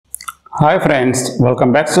Hi friends,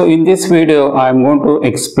 welcome back. So in this video I am going to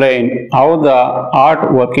explain how the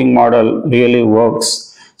heart working model really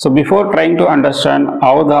works. So before trying to understand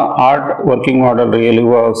how the heart working model really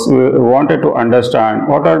works, we wanted to understand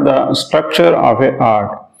what are the structure of a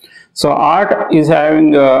heart. So heart is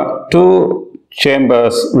having two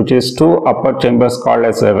chambers, which is two upper chambers called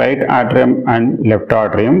as a right atrium and left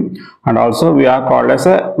atrium, and also we are called as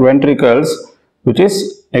a ventricles, which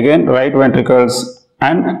is again right ventricles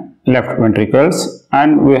and left ventricles,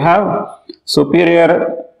 and we have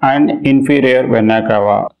superior and inferior vena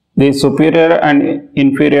cava. The superior and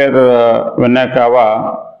inferior vena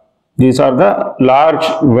cava, these are the large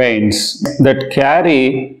veins that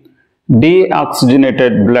carry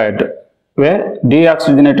deoxygenated blood, where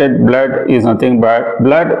deoxygenated blood is nothing but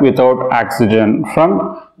blood without oxygen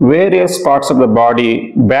from various parts of the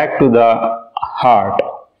body back to the heart.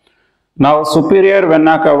 Now, superior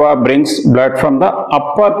vena cava brings blood from the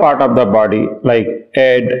upper part of the body like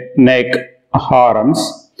head, neck,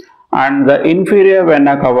 arms, and the inferior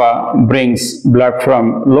vena cava brings blood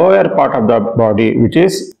from lower part of the body, which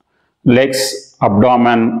is legs,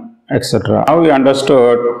 abdomen, etc. Now we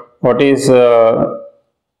understood what is the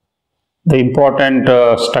important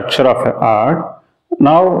structure of a heart.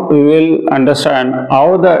 Now we will understand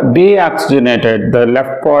how the deoxygenated, the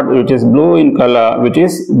left part which is blue in color, which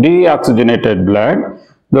is deoxygenated blood.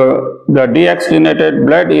 The deoxygenated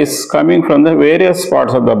blood is coming from the various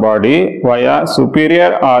parts of the body via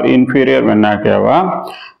superior or inferior vena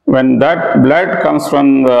cava. When that blood comes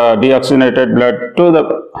from the deoxygenated blood to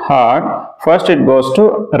the heart, first it goes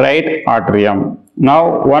to right atrium.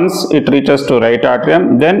 Now once it reaches to right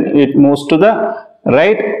atrium, then it moves to the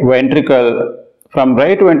right ventricle. From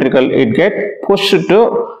right ventricle, it gets pushed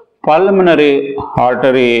to pulmonary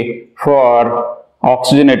artery for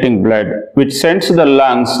oxygenating blood, which sends to the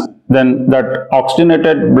lungs. Then that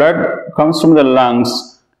oxygenated blood comes from the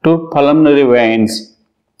lungs to pulmonary veins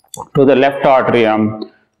to the left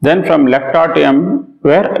atrium. Then from left atrium,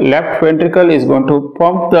 where left ventricle is going to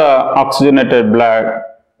pump the oxygenated blood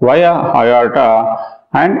via aorta,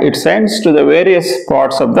 and it sends to the various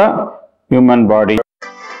parts of the human body.